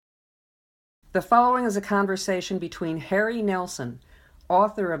The following is a conversation between Harry Nelson,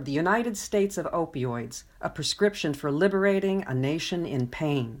 author of The United States of Opioids, a prescription for liberating a nation in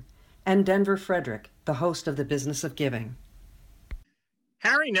pain, and Denver Frederick, the host of The Business of Giving.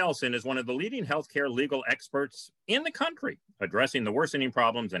 Harry Nelson is one of the leading healthcare legal experts in the country, addressing the worsening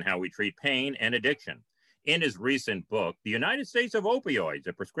problems in how we treat pain and addiction. In his recent book, The United States of Opioids,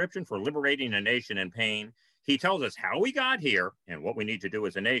 a prescription for liberating a nation in pain, he tells us how we got here and what we need to do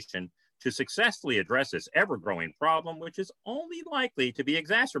as a nation to successfully address this ever-growing problem, which is only likely to be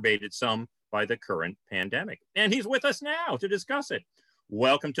exacerbated some by the current pandemic. And he's with us now to discuss it.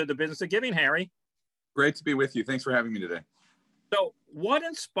 Welcome to the Business of Giving, Harry. Great to be with you. Thanks for having me today. So what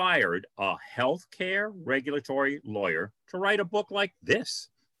inspired a healthcare regulatory lawyer to write a book like this?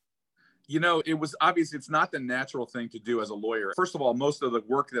 You know, it was obvious it's not the natural thing to do as a lawyer. First of all, most of the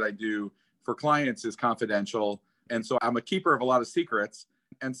work that I do for clients is confidential. And so I'm a keeper of a lot of secrets.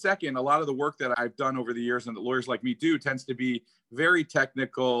 And second, a lot of the work that I've done over the years and that lawyers like me do tends to be very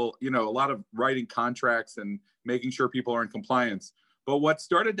technical, a lot of writing contracts and making sure people are in compliance. But what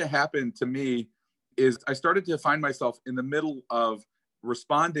started to happen to me is I started to find myself in the middle of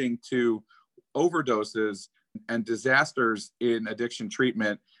responding to overdoses and disasters in addiction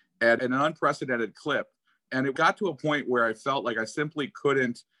treatment at an unprecedented clip. And it got to a point where I felt like I simply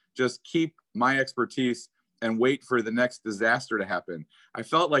couldn't just keep my expertise and wait for the next disaster to happen. I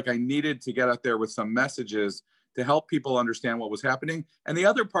felt like I needed to get out there with some messages to help people understand what was happening. And the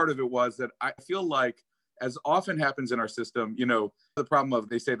other part of it was that I feel like, as often happens in our system, the problem of,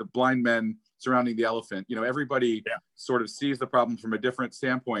 they say, the blind men surrounding the elephant. Everybody sort of sees the problem from a different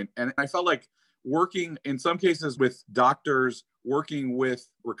standpoint. And I felt like working in some cases with doctors, working with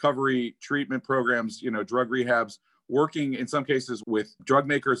recovery treatment programs, drug rehabs, working in some cases with drug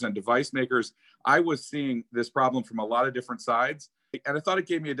makers and device makers, I was seeing this problem from a lot of different sides. And I thought it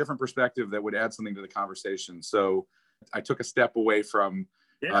gave me a different perspective that would add something to the conversation. So I took a step away from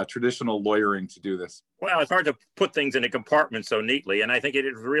traditional lawyering to do this. Well, it's hard to put things in a compartment so neatly. And I think it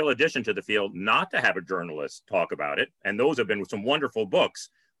is a real addition to the field not to have a journalist talk about it. And those have been some wonderful books,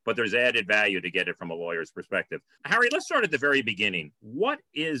 but there's added value to get it from a lawyer's perspective. Harry, let's start at the very beginning. What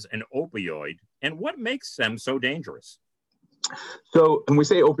is an opioid and what makes them so dangerous? So when we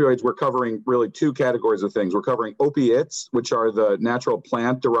say opioids, we're covering really two categories of things. We're covering opiates, which are the natural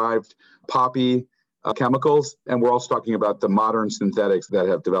plant-derived poppy chemicals, and we're also talking about the modern synthetics that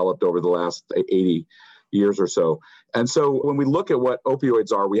have developed over the last 80 years or so. And so when we look at what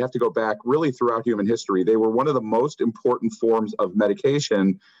opioids are, we have to go back really throughout human history. They were one of the most important forms of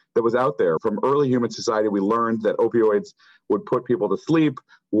medication that was out there. From early human society, we learned that opioids would put people to sleep,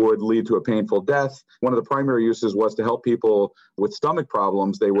 would lead to a painful death. One of the primary uses was to help people with stomach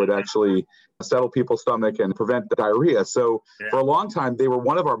problems. They would actually settle people's stomach and prevent the diarrhea. So for a long time, they were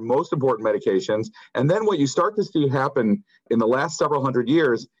one of our most important medications. And then what you start to see happen in the last several hundred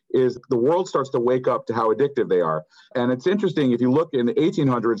years is the world starts to wake up to how addictive they are. And it's interesting, if you look in the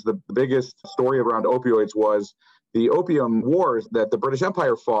 1800s, the biggest story around opioids was the opium wars that the British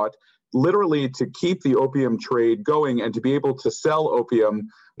Empire fought, literally to keep the opium trade going and to be able to sell opium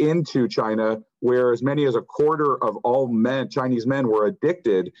into China, where as many as a quarter of all Chinese men were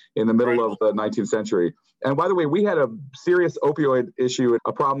addicted in the middle of the 19th century. And by the way, we had a serious opioid issue,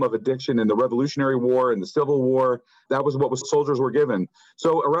 a problem of addiction in the Revolutionary War and the Civil War. That was what soldiers were given.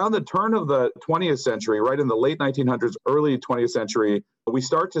 So around the turn of the 20th century, right in the late 1900s, early 20th century, we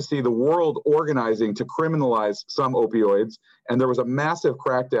start to see the world organizing to criminalize some opioids. And there was a massive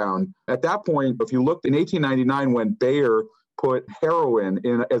crackdown. At that point, if you looked in 1899, when Bayer put heroin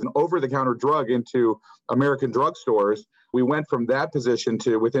in as an over-the-counter drug into American drugstores, we went from that position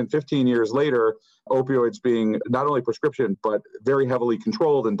to, within 15 years later, opioids being not only prescription, but very heavily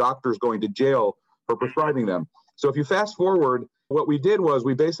controlled and doctors going to jail for prescribing them. So if you fast forward, what we did was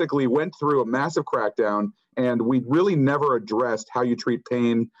we basically went through a massive crackdown, and we really never addressed how you treat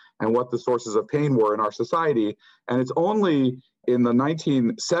pain and what the sources of pain were in our society. And it's only in the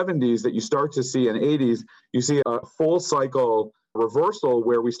 1970s that you start to see, in 80s, you see a full cycle reversal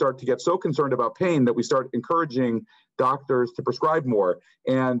where we start to get so concerned about pain that we start encouraging doctors to prescribe more.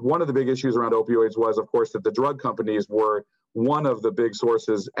 And one of the big issues around opioids was, of course, that the drug companies were one of the big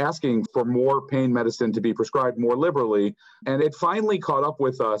sources asking for more pain medicine to be prescribed more liberally. And it finally caught up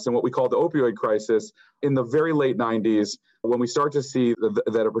with us in what we call the opioid crisis in the very late 90s, when we start to see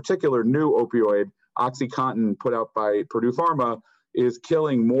that a particular new opioid, OxyContin, put out by Purdue Pharma, is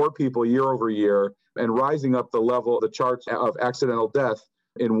killing more people year over year and rising up the charts of accidental death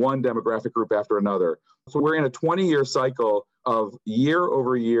in one demographic group after another. So we're in a 20-year cycle of year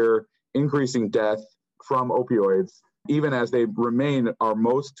over year increasing death from opioids. even as they remain our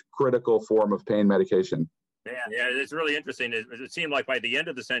most critical form of pain medication. Yeah, it's really interesting. It seemed like by the end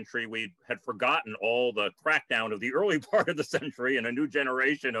of the century, we had forgotten all the crackdown of the early part of the century, and a new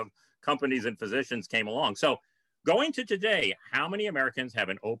generation of companies and physicians came along. So going to today, how many Americans have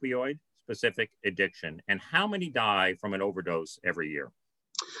an opioid-specific addiction, and how many die from an overdose every year?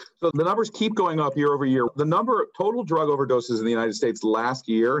 So the numbers keep going up year over year. The number of total drug overdoses in the United States last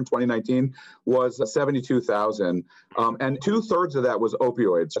year in 2019 was 72,000, and 2/3 of that was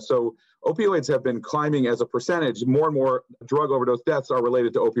opioids. So opioids have been climbing as a percentage. More and more drug overdose deaths are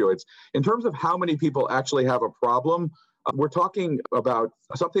related to opioids. In terms of how many people actually have a problem, we're talking about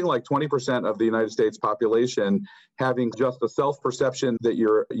something like 20% of the United States population having just a self-perception that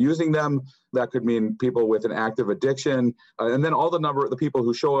you're using them. That could mean people with an active addiction. And then all the number of the people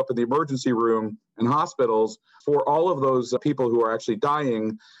who show up in the emergency room and hospitals. For all of those people who are actually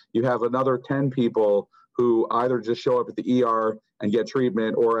dying, you have another 10 people who either just show up at the ER and get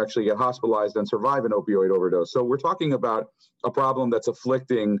treatment or actually get hospitalized and survive an opioid overdose. So we're talking about a problem that's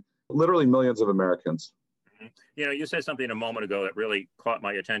afflicting literally millions of Americans. You know, you said something a moment ago that really caught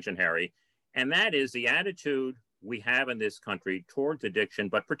my attention, Harry, and that is the attitude we have in this country towards addiction,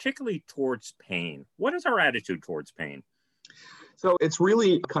 but particularly towards pain. What is our attitude towards pain? So it's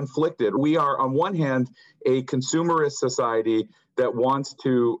really conflicted. We are, on one hand, a consumerist society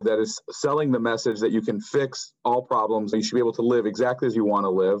that is selling the message that you can fix all problems. You should be able to live exactly as you want to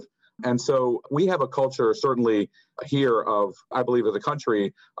live. And so we have a culture, certainly here of, I believe, as a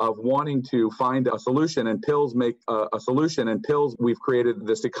country, of wanting to find a solution, and pills make a solution. And pills, we've created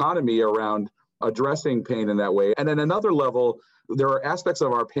this economy around addressing pain in that way. And at another level, there are aspects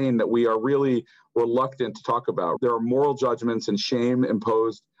of our pain that we are really reluctant to talk about. There are moral judgments and shame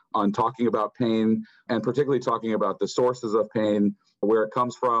imposed on talking about pain, and particularly talking about the sources of pain, where it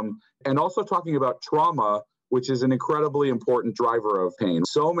comes from, and also talking about trauma, which is an incredibly important driver of pain.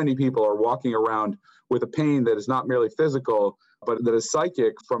 So many people are walking around with a pain that is not merely physical, but that is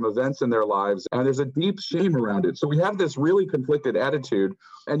psychic from events in their lives, and there's a deep shame around it. So we have this really conflicted attitude,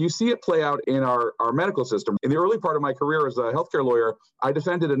 and you see it play out in our medical system. In the early part of my career as a healthcare lawyer, I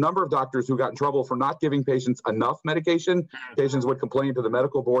defended a number of doctors who got in trouble for not giving patients enough medication. Patients would complain to the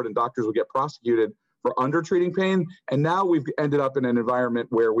medical board, and doctors would get prosecuted for undertreating pain. And now we've ended up in an environment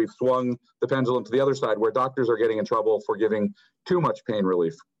where we've swung the pendulum to the other side, where doctors are getting in trouble for giving too much pain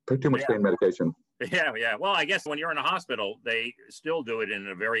relief, too much pain medication. Yeah. Well, I guess when you're in a hospital, they still do it in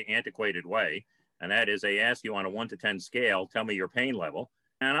a very antiquated way. And that is, they ask you on a 1 to 10 scale, tell me your pain level.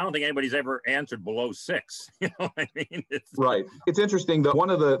 And I don't think anybody's ever answered below 6. You know what I mean? Right. It's interesting that one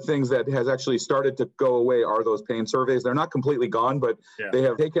of the things that has actually started to go away are those pain surveys. They're not completely gone, but they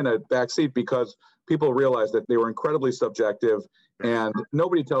have taken a backseat because people realize that they were incredibly subjective, and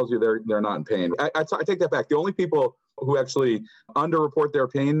nobody tells you they're not in pain. I take that back. The only people who actually underreport their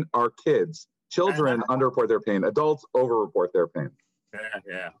pain are kids. Children underreport their pain. Adults overreport their pain.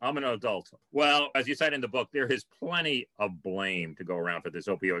 Yeah. I'm an adult. Well, as you said in the book, there is plenty of blame to go around for this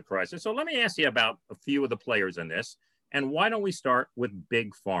opioid crisis. So let me ask you about a few of the players in this. And why don't we start with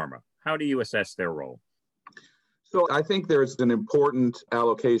Big Pharma? How do you assess their role? So I think there's an important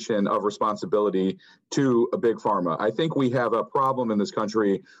allocation of responsibility to a Big Pharma. I think we have a problem in this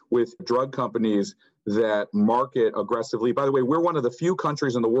country with drug companies that market aggressively. By the way, we're one of the few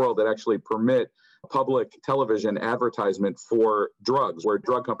countries in the world that actually permit public television advertisement for drugs, where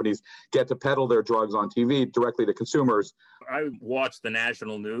drug companies get to peddle their drugs on TV directly to consumers. I watch the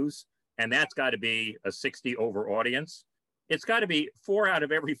national news, and that's got to be a 60 over audience. It's got to be 4 out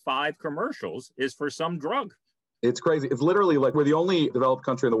of every 5 commercials is for some drug. It's crazy. It's literally like we're the only developed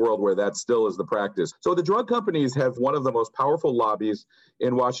country in the world where that still is the practice. So the drug companies have one of the most powerful lobbies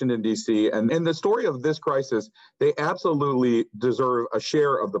in Washington, D.C. And in the story of this crisis, they absolutely deserve a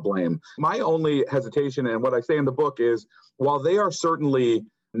share of the blame. My only hesitation, and what I say in the book, is while they are certainly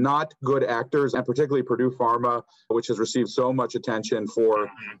not good actors, and particularly Purdue Pharma, which has received so much attention for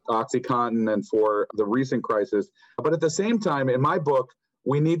OxyContin and for the recent crisis. But at the same time, in my book,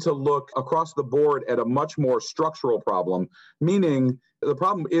 we need to look across the board at a much more structural problem, meaning the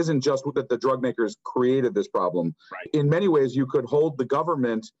problem isn't just that the drug makers created this problem. Right. In many ways, you could hold the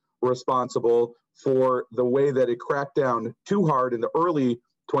government responsible for the way that it cracked down too hard in the early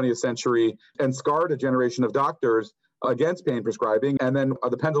 20th century and scarred a generation of doctors against pain prescribing, and then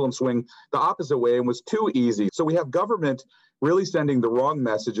the pendulum swing the opposite way and was too easy. So we have government really sending the wrong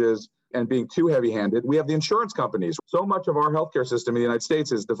messages and being too heavy-handed. We have the insurance companies. So much of our healthcare system in the United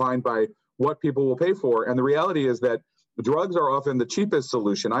States is defined by what people will pay for. And the reality is that Drugs are often the cheapest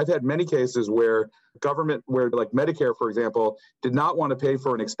solution. I've had many cases where government, where like Medicare, for example, did not want to pay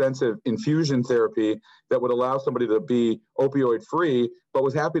for an expensive infusion therapy that would allow somebody to be opioid free, but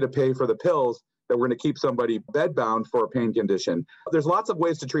was happy to pay for the pills that were going to keep somebody bedbound for a pain condition. There's lots of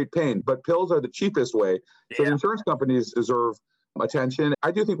ways to treat pain, but pills are the cheapest way. So the insurance companies deserve attention.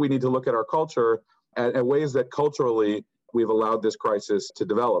 I do think we need to look at our culture and ways that culturally we've allowed this crisis to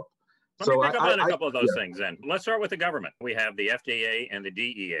develop. Let me pick up on a couple of those things then. Let's start with the government. We have the FDA and the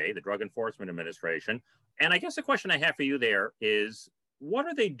DEA, the Drug Enforcement Administration. And I guess the question I have for you there is, what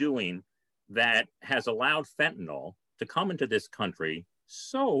are they doing that has allowed fentanyl to come into this country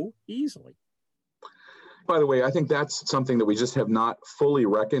so easily? By the way, I think that's something that we just have not fully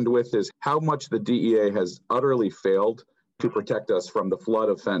reckoned with, is how much the DEA has utterly failed to protect us from the flood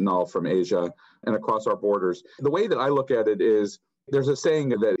of fentanyl from Asia and across our borders. The way that I look at it is, there's a saying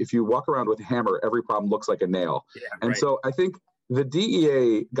that if you walk around with a hammer, every problem looks like a nail. And so I think the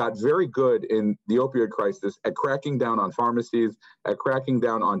DEA got very good in the opioid crisis at cracking down on pharmacies, at cracking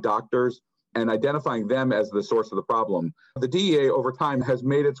down on doctors, and identifying them as the source of the problem. The DEA over time has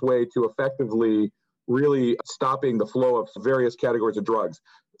made its way to effectively really stopping the flow of various categories of drugs.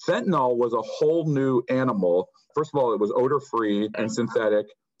 Fentanyl was a whole new animal. First of all, it was odor-free and synthetic.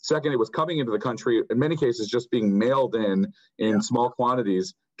 Second, it was coming into the country, in many cases, just being mailed in small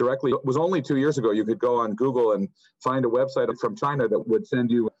quantities directly. It was only 2 years ago you could go on Google and find a website from China that would send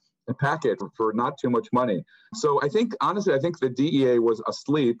you a packet for not too much money. So I think, honestly, I think the DEA was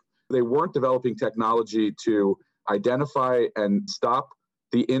asleep. They weren't developing technology to identify and stop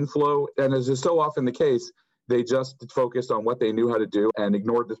the inflow. And as is so often the case, they just focused on what they knew how to do and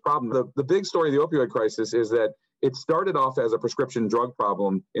ignored this problem. The big story of the opioid crisis is that it started off as a prescription drug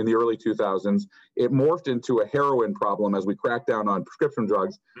problem in the early 2000s. It morphed into a heroin problem as we cracked down on prescription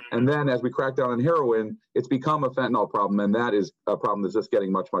drugs. And then as we cracked down on heroin, it's become a fentanyl problem. And that is a problem that's just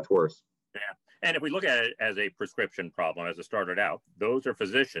getting much, much worse. Yeah. And if we look at it as a prescription problem, as it started out, those are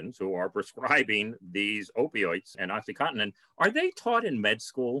physicians who are prescribing these opioids and OxyContin. Are they taught in med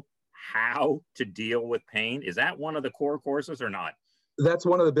school how to deal with pain? Is that one of the core courses or not? That's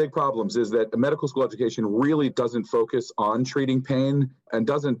one of the big problems, is that medical school education really doesn't focus on treating pain and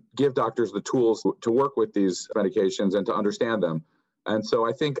doesn't give doctors the tools to work with these medications and to understand them. And so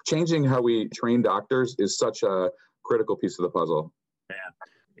I think changing how we train doctors is such a critical piece of the puzzle. Yeah.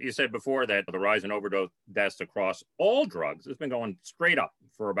 You said before that the rise in overdose deaths across all drugs has been going straight up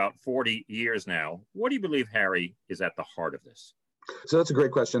for about 40 years now. What do you believe, Harry, is at the heart of this? So that's a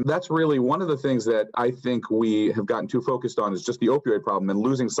great question. That's really one of the things that I think we have gotten too focused on, is just the opioid problem and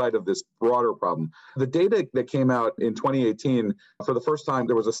losing sight of this broader problem. The data that came out in 2018, for the first time,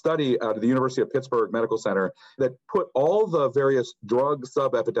 there was a study out of the University of Pittsburgh Medical Center that put all the various drug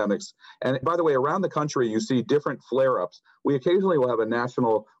sub-epidemics. And by the way, around the country, you see different flare-ups. We occasionally will have a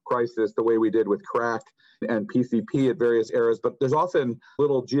national crisis the way we did with crack and PCP at various eras, but there's often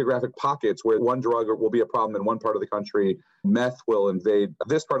little geographic pockets where one drug will be a problem in one part of the country. Meth will invade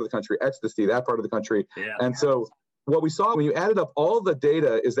this part of the country, ecstasy, that part of the country. Yeah. And so what we saw when you added up all the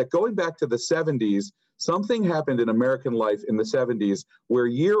data is that going back to the 70s, something happened in American life in the 70s where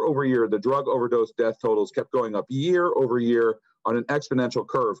year over year, the drug overdose death totals kept going up year over year on an exponential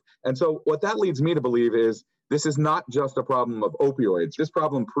curve. And so what that leads me to believe is this is not just a problem of opioids. This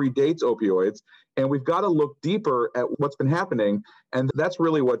problem predates opioids, and we've got to look deeper at what's been happening. And that's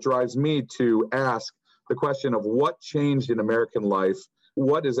really what drives me to ask the question of what changed in American life,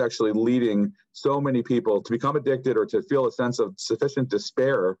 what is actually leading so many people to become addicted or to feel a sense of sufficient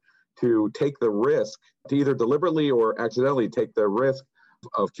despair to take the risk, to either deliberately or accidentally take the risk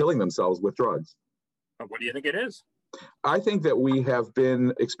of killing themselves with drugs. What do you think it is? I think that we have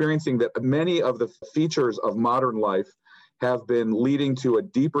been experiencing that many of the features of modern life have been leading to a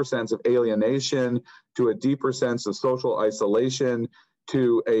deeper sense of alienation, to a deeper sense of social isolation,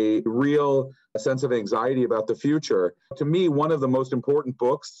 to a real sense of anxiety about the future. To me, one of the most important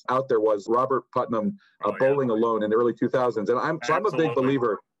books out there was Robert Putnam, Bowling Alone, in the early 2000s. And I'm a big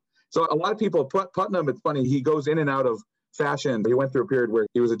believer. So a lot of people, Putnam, it's funny, he goes in and out of fashion. He went through a period where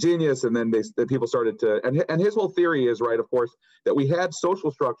he was a genius, and then people started to, and his whole theory is, right, of course, that we had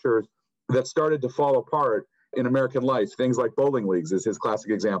social structures that started to fall apart in American life. Things like bowling leagues is his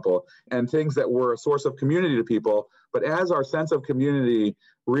classic example, and things that were a source of community to people. But as our sense of community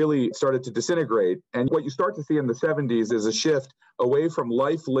really started to disintegrate, and what you start to see in the 70s is a shift away from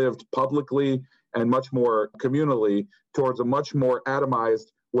life lived publicly and much more communally towards a much more atomized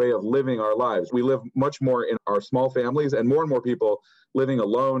way of living our lives. We live much more in our small families, and more people living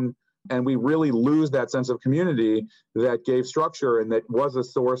alone, And we really lose that sense of community that gave structure and that was a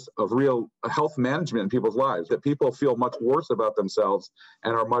source of real health management in people's lives, that people feel much worse about themselves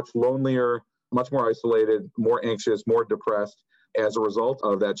and are much lonelier, much more isolated, more anxious, more depressed as a result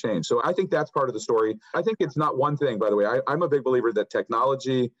of that change. So I think that's part of the story. I think it's not one thing, by the way. I'm a big believer that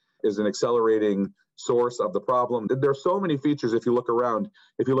technology is an accelerating source of the problem. There's so many features if you look around.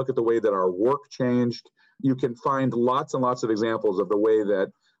 If you look at the way that our work changed, you can find lots and lots of examples of the way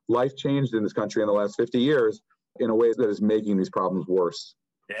that life changed in this country in the last 50 years in a way that is making these problems worse.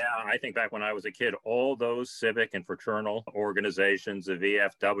 Yeah, I think back when I was a kid, all those civic and fraternal organizations, the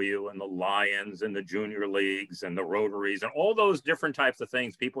VFW and the Lions and the junior leagues and the Rotaries and all those different types of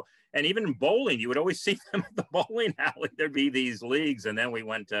things, people, and even in bowling, you would always see them at the bowling alley. There'd be these leagues. And then we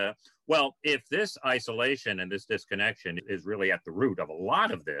went to, well, if this isolation and this disconnection is really at the root of a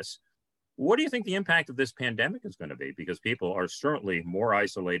lot of this, what do you think the impact of this pandemic is going to be? Because people are certainly more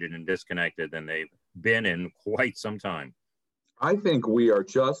isolated and disconnected than they've been in quite some time. I think we are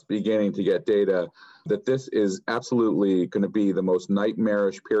just beginning to get data that this is absolutely going to be the most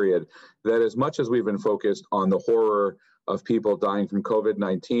nightmarish period. That as much as we've been focused on the horror of people dying from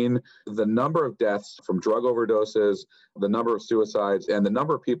COVID-19, the number of deaths from drug overdoses, the number of suicides, and the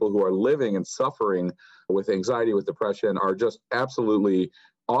number of people who are living and suffering with anxiety, with depression are just absolutely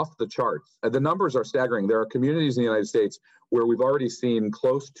off the charts. The numbers are staggering. There are communities in the United States where we've already seen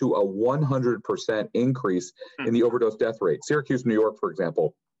close to a 100% increase in the overdose death rate. Syracuse, New York, for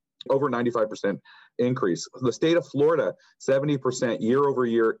example, over 95% increase. The state of Florida, 70% year over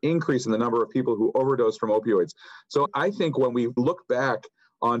year increase in the number of people who overdose from opioids. So I think when we look back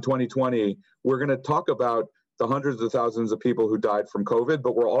on 2020, we're going to talk about the hundreds of thousands of people who died from COVID,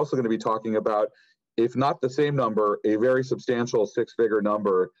 but we're also going to be talking about, if not the same number, a very substantial six-figure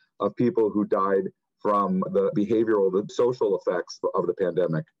number of people who died from the behavioral, the social effects of the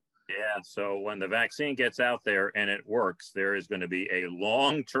pandemic. Yeah, so when the vaccine gets out there and it works, there is going to be a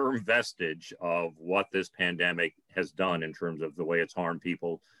long-term vestige of what this pandemic has done in terms of the way it's harmed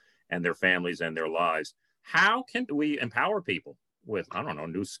people and their families and their lives. How can we empower people with, I don't know,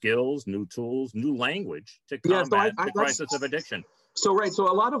 new skills, new tools, new language to combat the crisis of addiction? So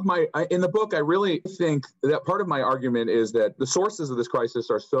a lot of in the book, I really think that part of my argument is that the sources of this crisis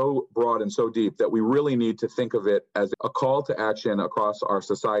are so broad and so deep that we really need to think of it as a call to action across our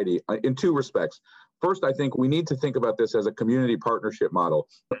society in two respects. First, I think we need to think about this as a community partnership model.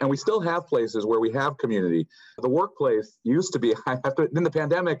 And we still have places where we have community. The workplace used to be, in the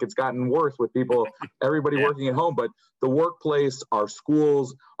pandemic, it's gotten worse with people, everybody working at home. But the workplace, our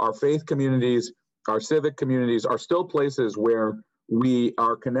schools, our faith communities, our civic communities are still places where we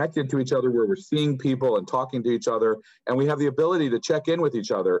are connected to each other, where we're seeing people and talking to each other, and we have the ability to check in with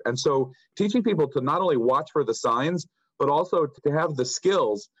each other. And so teaching people to not only watch for the signs, but also to have the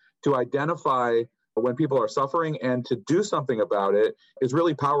skills to identify when people are suffering and to do something about it is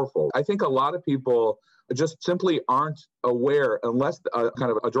really powerful. I think a lot of people just simply aren't aware, unless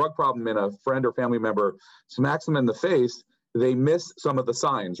kind of a drug problem in a friend or family member smacks them in the face, they miss some of the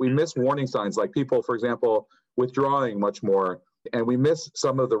signs. We miss warning signs, like people, for example, withdrawing much more. And we miss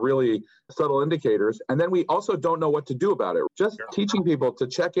some of the really subtle indicators. And then we also don't know what to do about it. Just teaching people to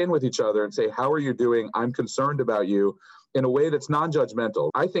check in with each other and say, how are you doing? I'm concerned about you, in a way that's non-judgmental.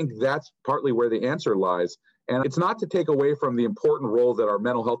 I think that's partly where the answer lies. And it's not to take away from the important role that our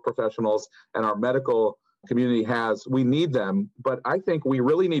mental health professionals and our medical community has. We need them. But I think we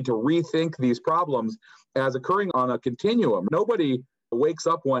really need to rethink these problems as occurring on a continuum. Nobody wakes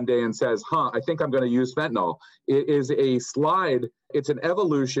up one day and says, I think I'm going to use fentanyl. It is a slide. It's an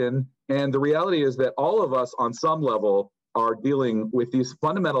evolution. And the reality is that all of us on some level are dealing with these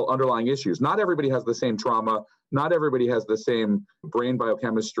fundamental underlying issues. Not everybody has the same trauma. Not everybody has the same brain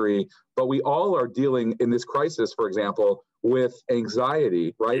biochemistry, but we all are dealing in this crisis, for example, with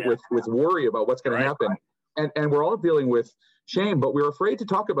anxiety, right? Yeah. With worry about what's going to happen. And we're all dealing with shame, but we're afraid to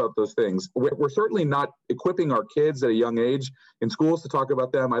talk about those things. We're certainly not equipping our kids at a young age in schools to talk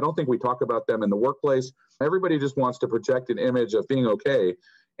about them. I don't think we talk about them in the workplace. Everybody just wants to project an image of being okay.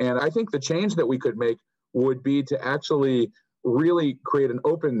 And I think the change that we could make would be to actually really create an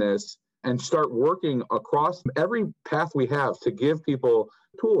openness and start working across every path we have to give people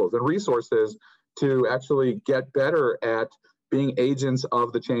tools and resources to actually get better at being agents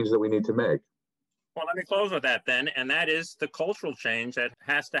of the change that we need to make. Well, let me close with that then, and that is the cultural change that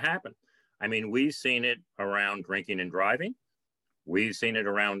has to happen. I mean, we've seen it around drinking and driving. We've seen it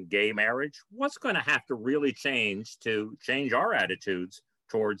around gay marriage. What's going to have to really change to change our attitudes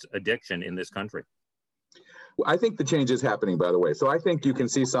towards addiction in this country? I think the change is happening, by the way. So I think you can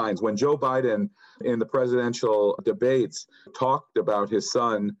see signs. When Joe Biden in the presidential debates talked about his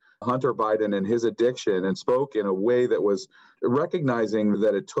son Hunter Biden and his addiction and spoke in a way that was recognizing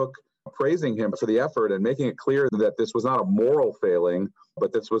that it took praising him for the effort and making it clear that this was not a moral failing,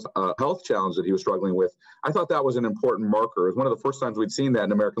 but this was a health challenge that he was struggling with. I thought that was an important marker. It was one of the first times we'd seen that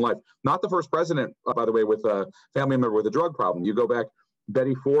in American life. Not the first president, by the way, with a family member with a drug problem. You go back,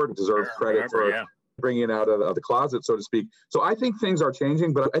 Betty Ford deserves credit for bringing it out of the closet, so to speak. So I think things are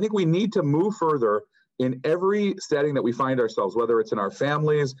changing, but I think we need to move further in every setting that we find ourselves, whether it's in our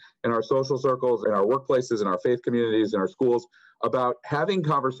families, in our social circles, in our workplaces, in our faith communities, in our schools, about having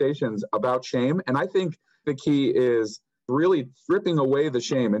conversations about shame. And I think the key is really stripping away the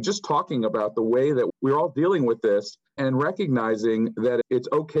shame and just talking about the way that we're all dealing with this and recognizing that it's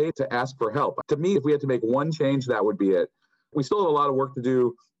okay to ask for help. To me, if we had to make one change, that would be it. We still have a lot of work to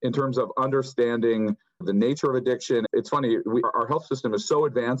do in terms of understanding the nature of addiction. It's funny, our health system is so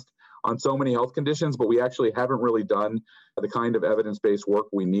advanced on so many health conditions, but we actually haven't really done the kind of evidence-based work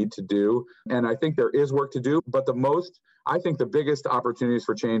we need to do. And I think there is work to do, but I think the biggest opportunities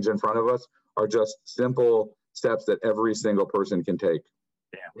for change in front of us are just simple steps that every single person can take.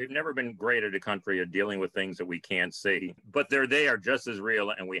 Yeah, we've never been great at a country at dealing with things that we can't see, but they are just as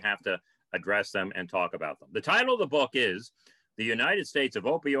real, and we have to address them and talk about them. The title of the book is The United States of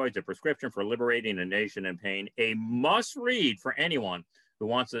Opioids, a Prescription for Liberating a Nation in Pain, a must-read for anyone who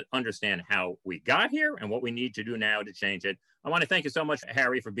wants to understand how we got here and what we need to do now to change it. I want to thank you so much,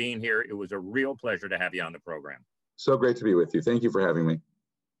 Harry, for being here. It was a real pleasure to have you on the program. So great to be with you. Thank you for having me.